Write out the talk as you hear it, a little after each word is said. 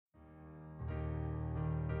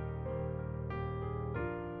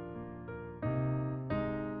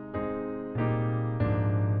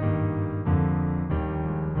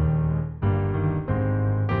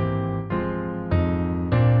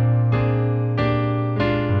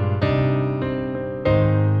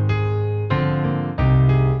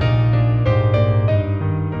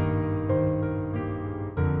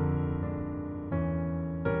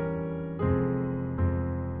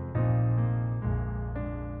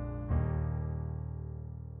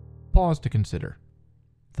Pause to Consider,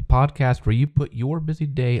 the podcast where you put your busy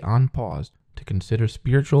day on pause to consider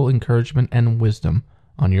spiritual encouragement and wisdom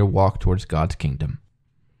on your walk towards God's kingdom.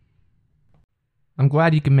 I'm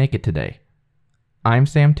glad you can make it today. I'm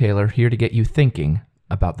Sam Taylor, here to get you thinking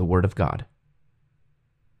about the Word of God.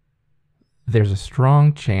 There's a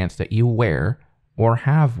strong chance that you wear or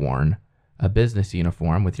have worn a business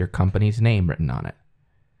uniform with your company's name written on it.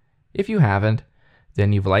 If you haven't,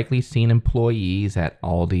 then you've likely seen employees at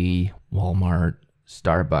Aldi, Walmart,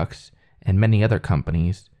 Starbucks, and many other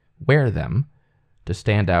companies wear them to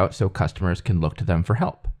stand out so customers can look to them for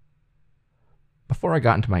help. Before I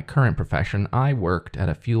got into my current profession, I worked at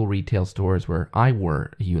a few retail stores where I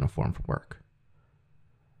wore a uniform for work.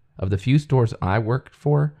 Of the few stores I worked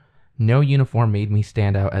for, no uniform made me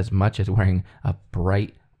stand out as much as wearing a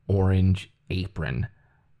bright orange apron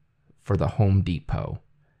for the Home Depot,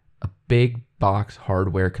 a big box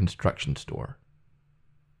hardware construction store.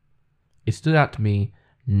 It stood out to me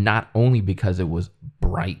not only because it was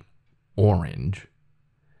bright orange,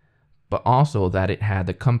 but also that it had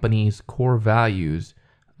the company's core values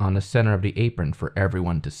on the center of the apron for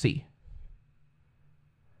everyone to see.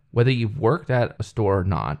 Whether you've worked at a store or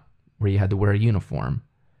not, where you had to wear a uniform,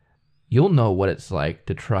 you'll know what it's like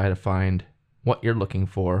to try to find what you're looking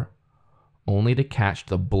for, only to catch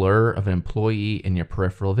the blur of an employee in your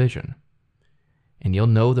peripheral vision. And you'll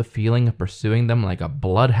know the feeling of pursuing them like a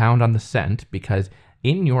bloodhound on the scent, because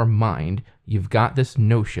in your mind, you've got this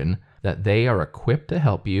notion that they are equipped to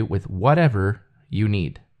help you with whatever you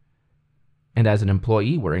need. And as an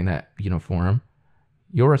employee wearing that uniform,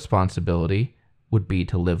 your responsibility would be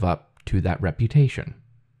to live up to that reputation.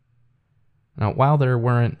 Now, while there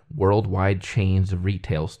weren't worldwide chains of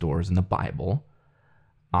retail stores in the Bible,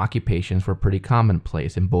 occupations were pretty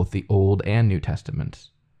commonplace in both the Old and New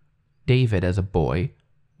Testaments. David, as a boy,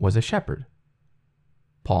 was a shepherd.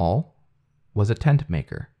 Paul was a tent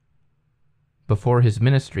maker. Before his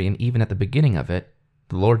ministry, and even at the beginning of it,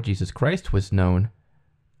 the Lord Jesus Christ was known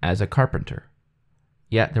as a carpenter.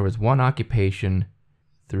 Yet there was one occupation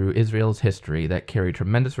through Israel's history that carried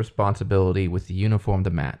tremendous responsibility with the uniform to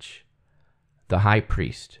match: the high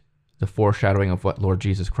priest, the foreshadowing of what Lord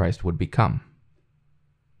Jesus Christ would become.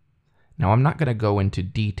 Now, I'm not going to go into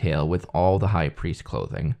detail with all the high priest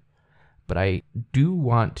clothing, but I do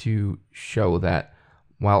want to show that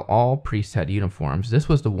while all priests had uniforms, this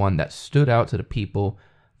was the one that stood out to the people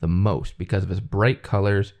the most because of its bright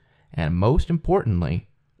colors and, most importantly,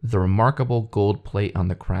 the remarkable gold plate on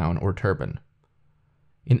the crown or turban.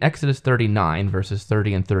 In Exodus 39, verses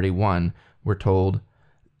 30 and 31, we're told,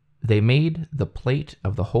 "They made the plate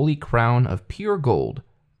of the holy crown of pure gold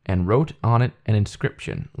and wrote on it an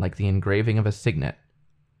inscription like the engraving of a signet,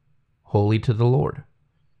 'Holy to the Lord.'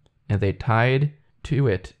 And they tied to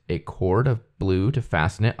it a cord of blue to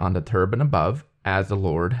fasten it on the turban above, as the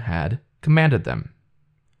Lord had commanded them."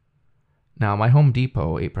 Now, my Home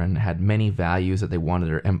Depot apron had many values that they wanted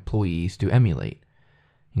their employees to emulate,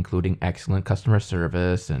 including excellent customer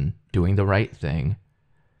service and doing the right thing.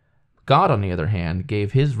 God, on the other hand,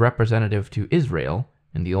 gave his representative to Israel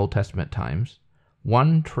in the Old Testament times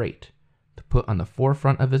one trait to put on the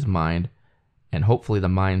forefront of his mind, and hopefully the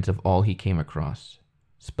minds of all he came across,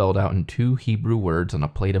 spelled out in two Hebrew words on a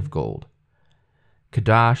plate of gold: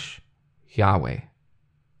 Kadash Yahweh,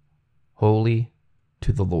 holy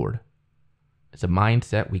to the Lord. It's a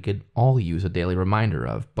mindset we could all use a daily reminder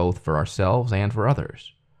of, both for ourselves and for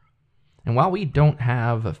others. And while we don't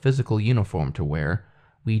have a physical uniform to wear,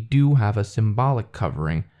 we do have a symbolic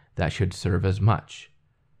covering that should serve as much: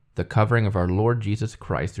 the covering of our Lord Jesus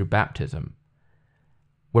Christ through baptism.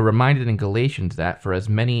 We're reminded in Galatians that for as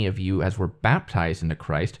many of you as were baptized into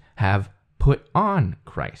Christ have put on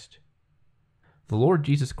Christ. The Lord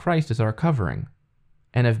Jesus Christ is our covering,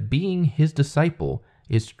 and if being his disciple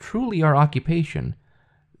is truly our occupation,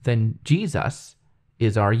 then Jesus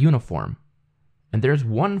is our uniform. And there's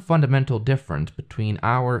one fundamental difference between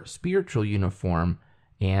our spiritual uniform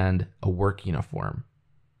and a work uniform.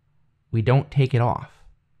 We don't take it off,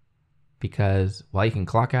 because while you can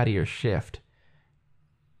clock out of your shift,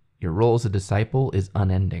 your role as a disciple is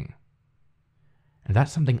unending. And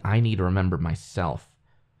that's something I need to remember myself,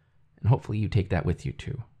 and hopefully you take that with you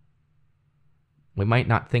too. We might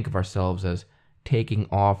not think of ourselves as taking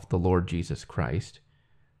off the Lord Jesus Christ,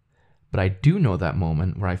 but I do know that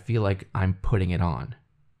moment where I feel like I'm putting it on.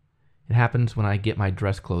 It happens when I get my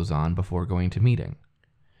dress clothes on before going to meeting.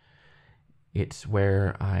 It's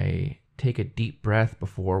where I take a deep breath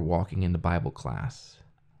before walking into Bible class.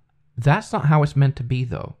 That's not how it's meant to be,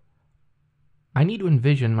 though. I need to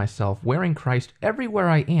envision myself wearing Christ everywhere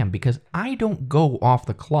I am, because I don't go off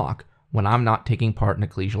the clock when I'm not taking part in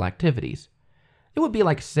ecclesial activities. It would be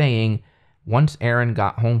like saying, once Aaron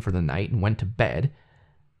got home for the night and went to bed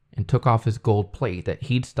and took off his gold plate, that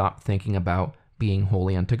he'd stop thinking about being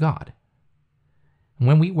holy unto God.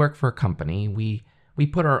 When we work for a company, we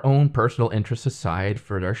put our own personal interests aside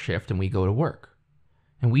for our shift and we go to work.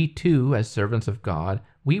 And we too, as servants of God,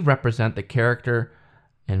 we represent the character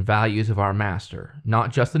and values of our master,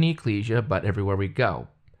 not just in the ecclesia, but everywhere we go.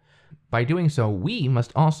 By doing so, we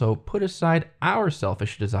must also put aside our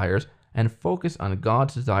selfish desires and focus on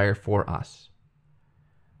God's desire for us.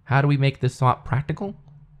 How do we make this thought practical?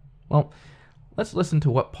 Well, let's listen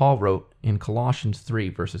to what Paul wrote in Colossians 3,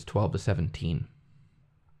 verses 12 to 17.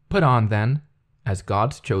 Put on, then, as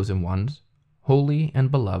God's chosen ones, holy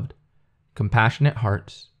and beloved, compassionate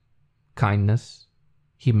hearts, kindness,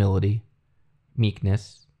 humility,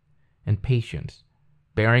 meekness, and patience,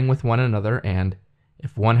 bearing with one another, and,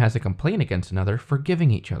 if one has a complaint against another,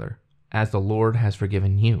 forgiving each other, as the Lord has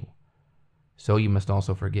forgiven you. So you must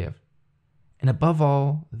also forgive. And above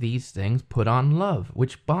all these things, put on love,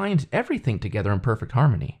 which binds everything together in perfect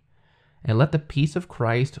harmony. And let the peace of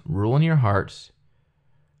Christ rule in your hearts,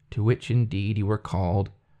 to which indeed you were called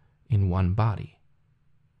in one body.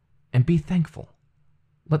 And be thankful.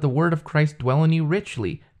 Let the word of Christ dwell in you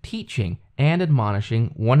richly, teaching and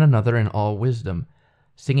admonishing one another in all wisdom,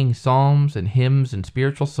 singing psalms and hymns and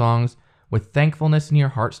spiritual songs with thankfulness in your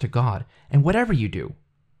hearts to God. And whatever you do,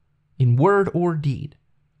 in word or deed,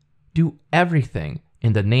 do everything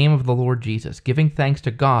in the name of the Lord Jesus, giving thanks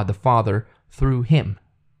to God the Father through him.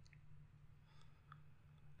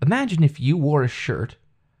 Imagine if you wore a shirt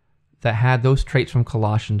that had those traits from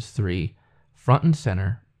Colossians 3 front and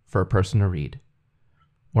center for a person to read.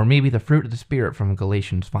 Or maybe the fruit of the Spirit from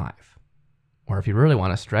Galatians 5. Or if you really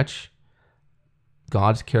want to stretch,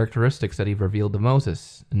 God's characteristics that he revealed to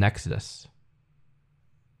Moses in Exodus.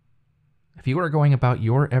 If you were going about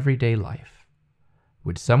your everyday life,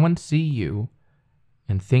 would someone see you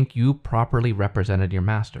and think you properly represented your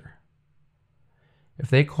master? If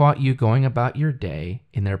they caught you going about your day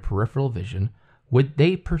in their peripheral vision, would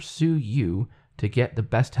they pursue you to get the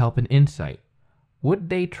best help and insight? Would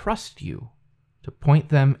they trust you to point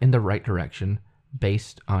them in the right direction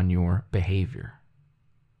based on your behavior?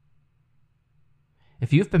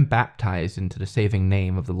 If you've been baptized into the saving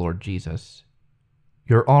name of the Lord Jesus,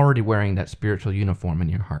 you're already wearing that spiritual uniform in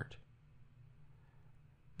your heart.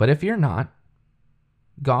 But if you're not,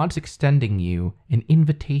 God's extending you an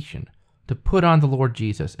invitation to put on the Lord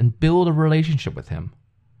Jesus and build a relationship with him.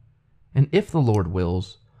 And if the Lord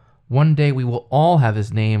wills, one day we will all have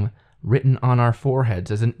his name written on our foreheads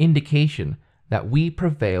as an indication that we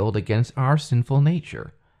prevailed against our sinful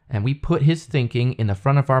nature, and we put his thinking in the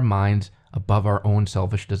front of our minds above our own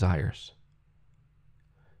selfish desires.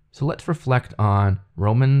 So let's reflect on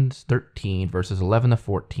Romans 13, verses 11 to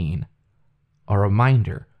 14, a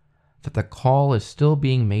reminder that the call is still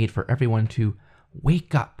being made for everyone to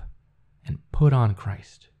wake up and put on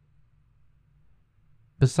Christ.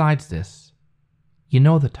 Besides this, you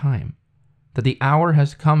know the time, that the hour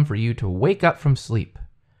has come for you to wake up from sleep,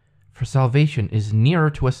 for salvation is nearer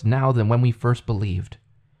to us now than when we first believed.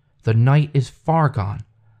 The night is far gone,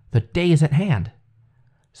 the day is at hand.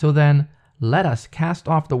 So then, let us cast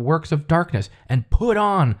off the works of darkness and put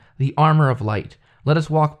on the armor of light. Let us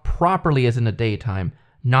walk properly as in the daytime,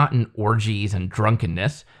 not in orgies and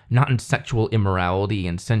drunkenness, not in sexual immorality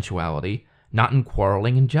and sensuality, not in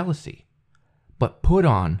quarreling and jealousy, but put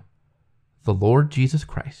on the Lord Jesus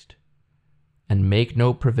Christ and make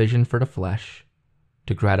no provision for the flesh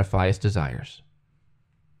to gratify its desires.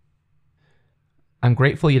 I'm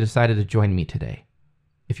grateful you decided to join me today.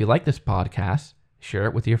 If you like this podcast, share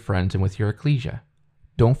it with your friends and with your ecclesia.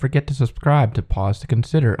 Don't forget to subscribe to Pause to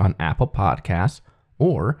Consider on Apple Podcasts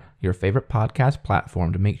or your favorite podcast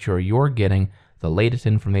platform to make sure you're getting the latest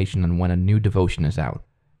information on when a new devotion is out.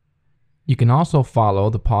 You can also follow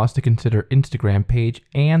the Pause to Consider Instagram page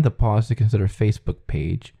and the Pause to Consider Facebook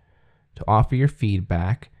page to offer your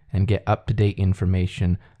feedback and get up-to-date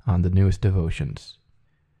information on the newest devotions.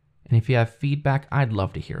 And if you have feedback, I'd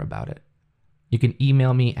love to hear about it. You can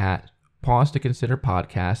email me at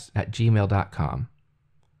pausetoconsiderpodcasts@gmail.com.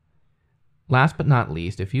 Last but not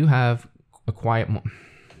least, if you have a quiet moment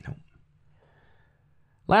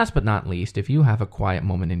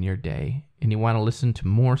in your day and you want to listen to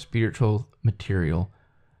more spiritual material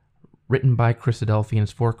written by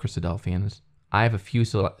Christadelphians for Christadelphians, I have a few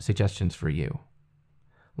suggestions for you.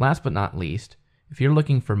 Last but not least, if you're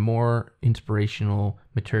looking for more inspirational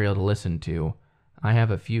material to listen to, I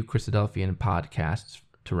have a few Christadelphian podcasts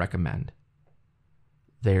to recommend.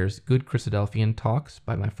 There's Good Christadelphian Talks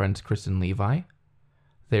by my friends Chris and Levi.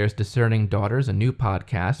 There's Discerning Daughters, a new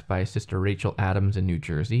podcast by Sister Rachel Adams in New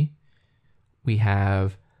Jersey. We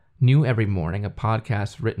have New Every Morning, a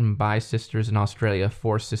podcast written by sisters in Australia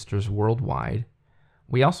for sisters worldwide.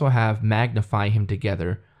 We also have Magnify Him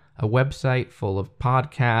Together, a website full of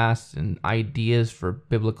podcasts and ideas for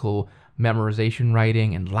biblical memorization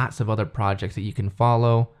writing and lots of other projects that you can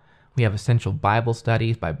follow. We have Essential Bible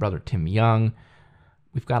Studies by Brother Tim Young.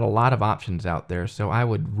 We've got a lot of options out there, so I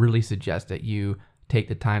would really suggest that you take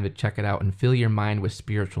the time to check it out and fill your mind with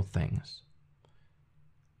spiritual things.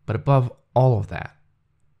 But above all of that,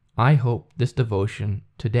 I hope this devotion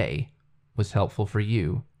today was helpful for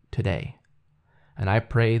you today. And I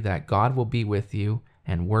pray that God will be with you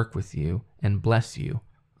and work with you and bless you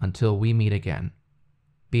until we meet again,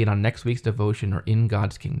 be it on next week's devotion or in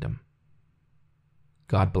God's kingdom.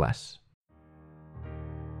 God bless.